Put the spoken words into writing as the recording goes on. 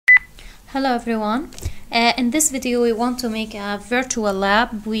Hello everyone. In this video we want to make a virtual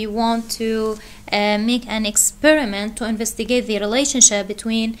lab. We want to make an experiment to investigate the relationship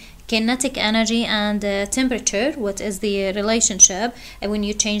between kinetic energy and temperature. What is the relationship? And when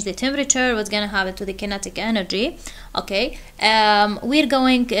you change the temperature, what's going to happen to the kinetic energy? Okay, we're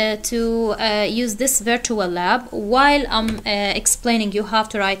going to use this virtual lab. While I'm explaining, you have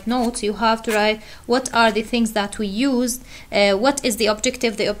to write notes. You have to write what are the things that we used, what is the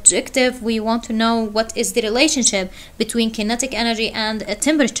objective. The objective, we want to know what is the relationship between kinetic energy and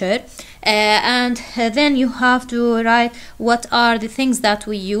temperature. And then you have to write what are the things that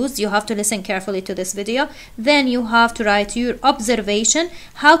we use. You have to listen carefully to this video. Then you have to write your observation.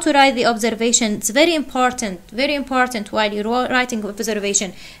 How to write the observation? It's very important while you're writing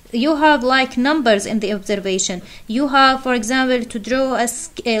observation. You have like numbers in the observation. You have, for example, to draw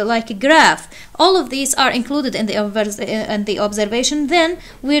like a graph. All of these are included in the observation. Then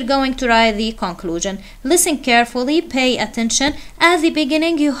we're going to write the conclusion. Listen carefully, pay attention. At the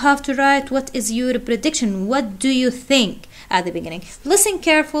beginning, you have to write what is your prediction. What do you think? At the beginning, listen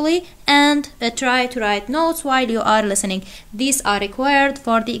carefully and try to write notes while you are listening. These are required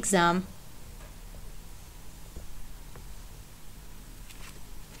for the exam.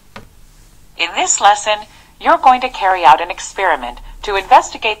 In this lesson, you're going to carry out an experiment to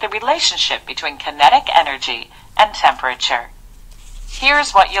investigate the relationship between kinetic energy and temperature.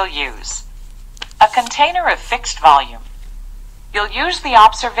 Here's what you'll use. A container of fixed volume. You'll use the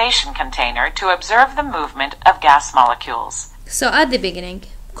observation container to observe the movement of gas molecules. So at the beginning,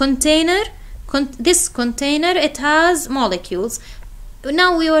 this container, it has molecules.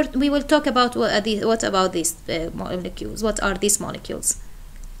 Now we will talk about what about these molecules. What are these molecules?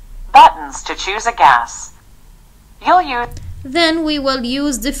 Buttons to choose a gas. You'll use. Then we will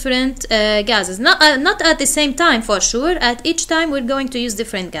use different gases. Not at the same time, for sure. At each time we're going to use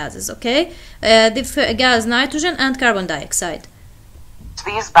different gases. Okay, the gas nitrogen and carbon dioxide.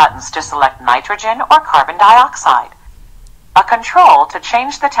 These buttons to select nitrogen or carbon dioxide. A control to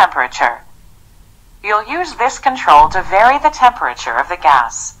change the temperature. You'll use this control to vary the temperature of the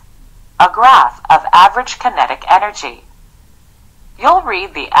gas. A graph of average kinetic energy. You'll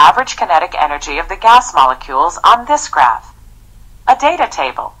read the average kinetic energy of the gas molecules on this graph. A data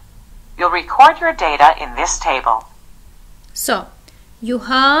table. You'll record your data in this table. So, you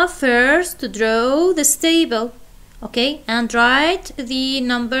have first to draw this table, okay, and write the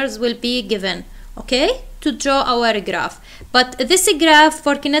numbers will be given, okay, to draw our graph. But this graph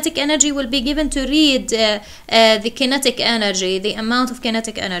for kinetic energy will be given to read the kinetic energy, the amount of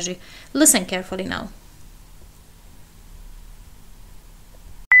kinetic energy. Listen carefully now.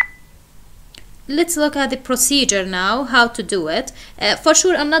 Let's look at the procedure now, how to do it. For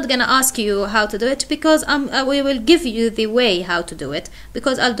sure, I'm not gonna ask you how to do it because we will give you the way how to do it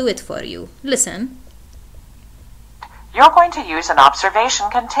because I'll do it for you. Listen. You're going to use an observation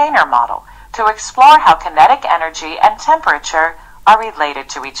container model to explore how kinetic energy and temperature are related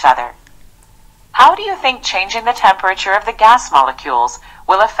to each other. How do you think changing the temperature of the gas molecules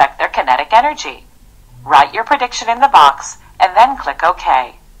will affect their kinetic energy? Write your prediction in the box and then click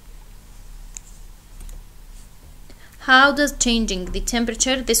OK. How does changing the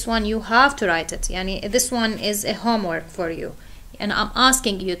temperature? This one you have to write it. This one is a homework for you, and I'm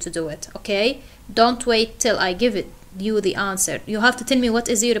asking you to do it. Okay? Don't wait till I give you the answer. You have to tell me what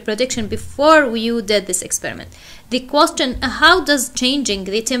is your prediction before you did this experiment. The question: how does changing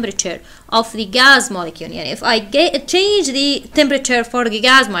the temperature of the gas molecule? If I change the temperature for the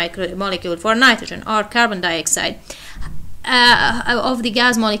gas molecule for nitrogen or carbon dioxide. Of the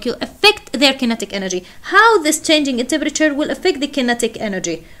gas molecule affect their kinetic energy. How this changing in temperature will affect the kinetic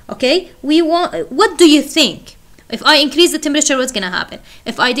energy? Okay, what do you think? If I increase the temperature, what's gonna happen?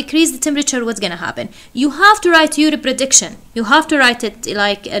 If I decrease the temperature, what's gonna happen? You have to write your prediction. You have to write it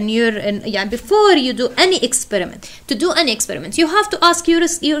like before you do any experiment. To do any experiment, you have to ask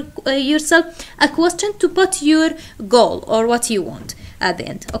yourself a question to put your goal or what you want at the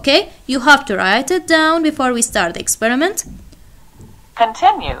end. Okay, you have to write it down before we start the experiment.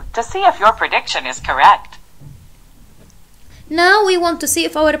 Continue to see if your prediction is correct. Now we want to see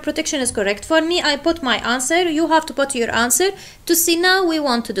if our prediction is correct. For me, I put my answer. You have to put your answer to see. Now we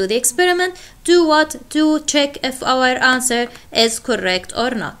want to do the experiment. Do what? To check if our answer is correct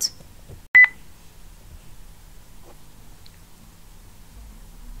or not.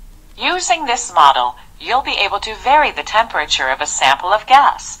 Using this model, you'll be able to vary the temperature of a sample of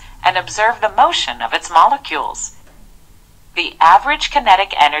gas and observe the motion of its molecules. The average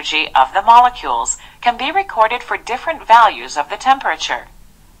kinetic energy of the molecules can be recorded for different values of the temperature.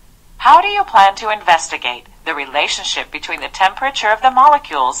 How do you plan to investigate the relationship between the temperature of the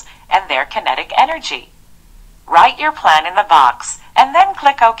molecules and their kinetic energy? Write your plan in the box and then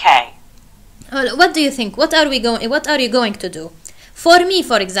click OK. What do you think? What are you going to do? For me,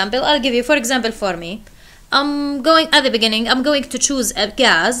 for example, I'll give you, for example, for me, I'm going to choose a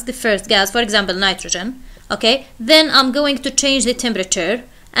gas, the first gas, for example, nitrogen. Okay, then I'm going to change the temperature,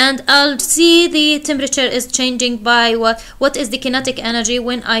 and I'll see the temperature is changing by what is the kinetic energy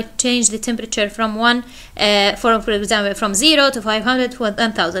when I change the temperature from for example, from 0 to 500 to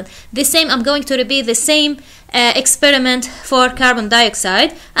 1000. The same, I'm going to repeat the same experiment for carbon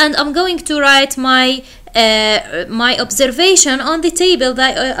dioxide, and I'm going to write my observation on the table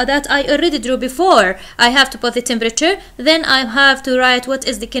that I already drew before. I have to put the temperature, then I have to write what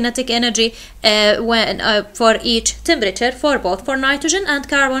is the kinetic energy for each temperature, for both, for nitrogen and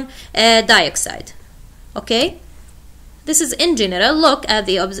carbon dioxide. Okay, this is in general. Look at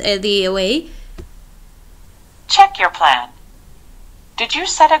the way. Check your plan. Did you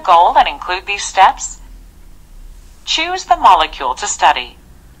set a goal and include these steps? Choose the molecule to study.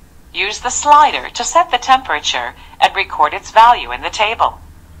 Use the slider to set the temperature and record its value in the table.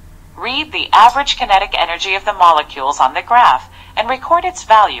 Read the average kinetic energy of the molecules on the graph and record its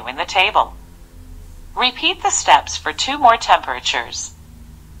value in the table. Repeat the steps for 2 more temperatures.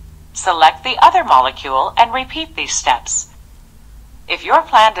 Select the other molecule and repeat these steps. If your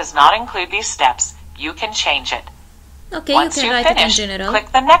plan does not include these steps, you can change it. Okay, Once you can you've write finished, it in general.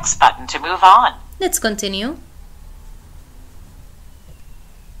 click the next button to move on. Let's continue.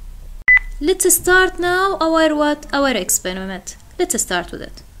 Let's start now our experiment. Let's start with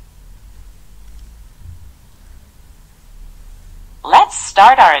it. Let's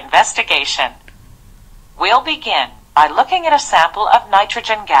start our investigation. We'll begin by looking at a sample of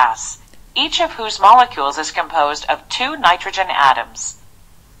nitrogen gas, each of whose molecules is composed of 2 nitrogen atoms.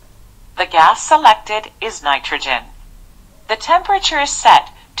 The gas selected is nitrogen. The temperature is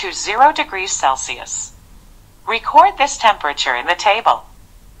set to 0 degrees Celsius. Record this temperature in the table.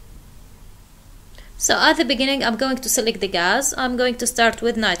 So at the beginning, I'm going to select the gas. I'm going to start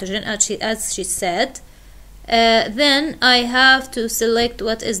with nitrogen, as she said. Then I have to select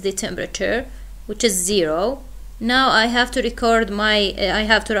what is the temperature, which is 0. Now I have to record I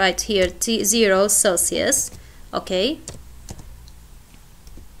have to write here 0 Celsius. Okay.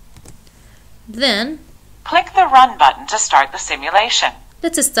 Then click the Run button to start the simulation.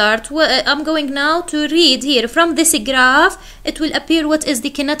 Let's start. I'm going now to read here from this graph. It will appear what is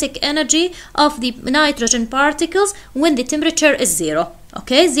the kinetic energy of the nitrogen particles when the temperature is 0.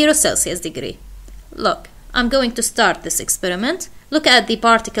 Okay, 0 Celsius degree. Look, I'm going to start this experiment. Look at the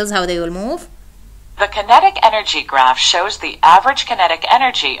particles, how they will move. The kinetic energy graph shows the average kinetic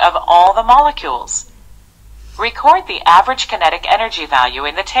energy of all the molecules. Record the average kinetic energy value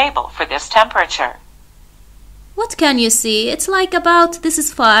in the table for this temperature. What can you see? It's like about, this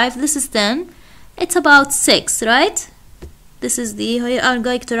is 5, this is 10. It's about 6, right? This is here I'm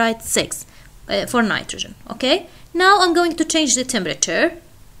going to write 6 for nitrogen. Okay? Now I'm going to change the temperature.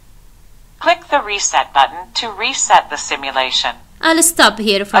 Click the Reset button to reset the simulation. I'll stop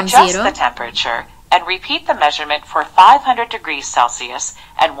here from Adjust 0. the temperature and repeat the measurement for 500 degrees Celsius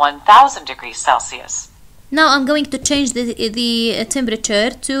and 1000 degrees Celsius. Now I'm going to change the temperature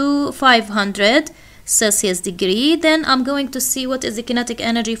to 500 Celsius degree. Then I'm going to see what is the kinetic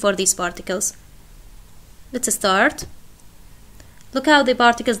energy for these particles. Let's start. Look how the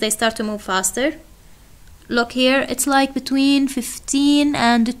particles, they start to move faster. Look here, it's like between 15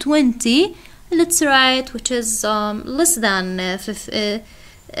 and 20. Let's write, which is less than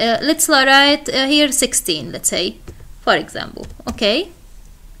let's write here 16, let's say, for example. Okay,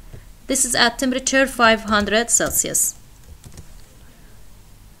 this is at temperature 500 Celsius.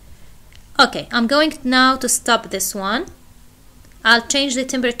 Okay, I'm going now to stop this one. I'll change the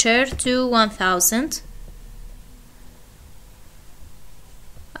temperature to 1000.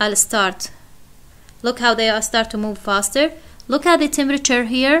 I'll start. Look how they start to move faster. Look at the temperature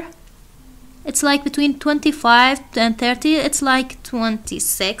here. It's like between 25 and 30. It's like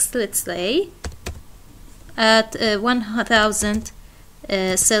 26, let's say, at 1000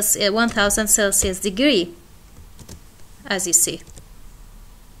 Celsius degree, as you see.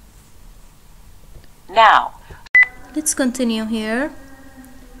 Now, let's continue here.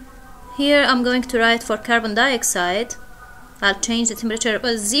 Here I'm going to write for carbon dioxide. I'll change the temperature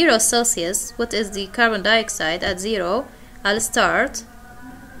to 0 Celsius. What is the carbon dioxide at 0? I'll start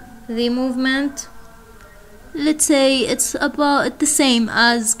the movement. Let's say it's about the same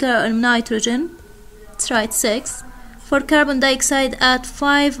as nitrogen. Let's write 6. For carbon dioxide at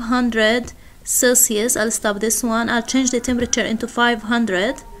 500 Celsius, I'll stop this one. I'll change the temperature into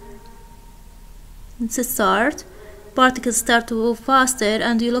 500. It's a start. Particles start to move faster,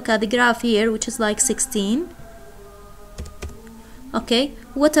 and you look at the graph here, which is like 16. Okay,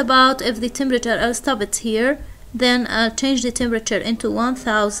 what about if the temperature, I'll stop it here, then I'll change the temperature into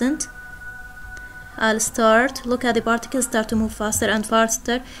 1000. I'll start, look at the particles start to move faster and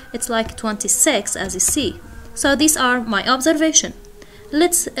faster. It's like 26, as you see. So these are my observation.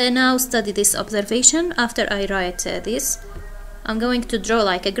 Let's now study this observation. After I write this, I'm going to draw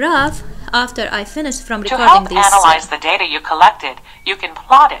like a graph after I finish from recording this. To help analyze the data you collected, you can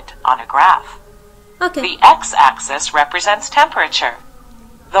plot it on a graph. Okay. The x-axis represents temperature.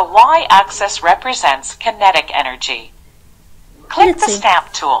 The y-axis represents kinetic energy. Click the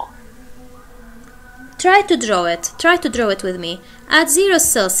stamp tool. Try to draw it. Try to draw it with me. At 0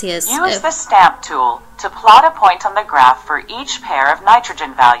 Celsius. Use the stamp tool to plot a point on the graph for each pair of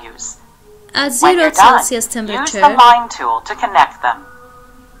nitrogen values. At 0 Celsius temperature. Use the line tool to connect them.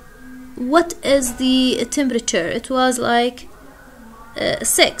 What is the temperature? It was like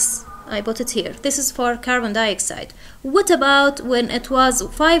 6. I put it here. This is for carbon dioxide. What about when it was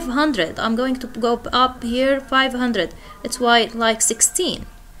 500? I'm going to go up here, 500. It's like 16.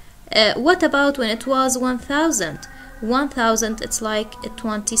 What about when it was 1000? 1000, it's like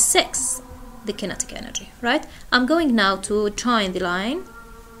 26, the kinetic energy, right? I'm going now to join the line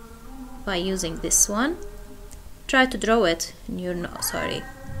by using this one. Try to draw it in your sorry.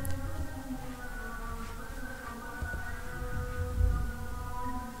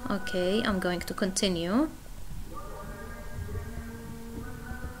 Okay, I'm going to continue.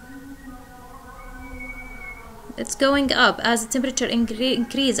 It's going up as the temperature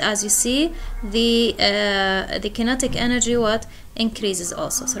increase. As you see, the kinetic energy increases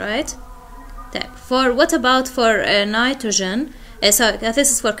also, right? For what about for nitrogen? So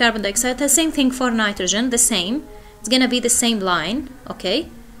this is for carbon dioxide. The same thing for nitrogen. The same. It's gonna be the same line. Okay.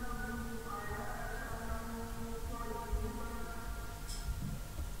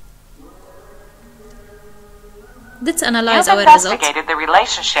 Let's analyze our results. You've investigated the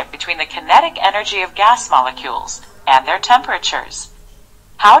relationship between the kinetic energy of gas molecules and their temperatures.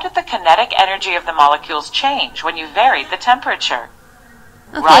 How did the kinetic energy of the molecules change when you varied the temperature?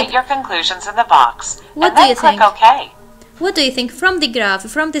 Okay. Write your conclusions in the box and then click OK. What do you think from the graph,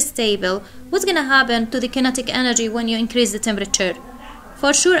 from this table, what's going to happen to the kinetic energy when you increase the temperature?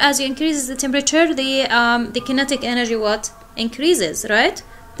 For sure, as you increase the temperature, the kinetic energy increases, right?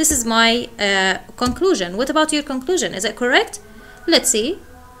 This is my conclusion. What about your conclusion? Is it correct? Let's see.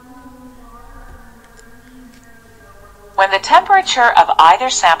 When the temperature of either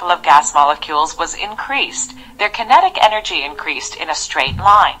sample of gas molecules was increased, their kinetic energy increased in a straight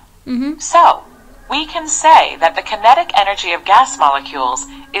line. So, we can say that the kinetic energy of gas molecules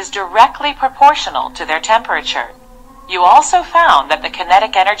is directly proportional to their temperature. You also found that the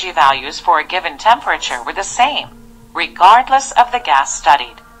kinetic energy values for a given temperature were the same, regardless of the gas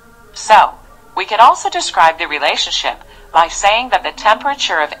studied. So, we can also describe the relationship by saying that the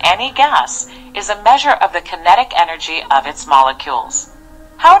temperature of any gas is a measure of the kinetic energy of its molecules.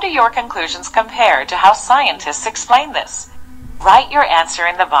 How do your conclusions compare to how scientists explain this? Write your answer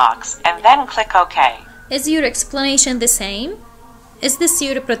in the box and then click OK. Is your explanation the same? Is this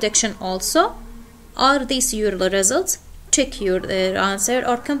your prediction also? Are these your results? Check your answer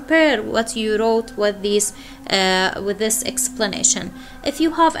or compare what you wrote with this explanation. If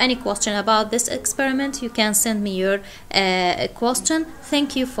you have any question about this experiment, you can send me your question.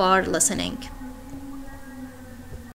 Thank you for listening.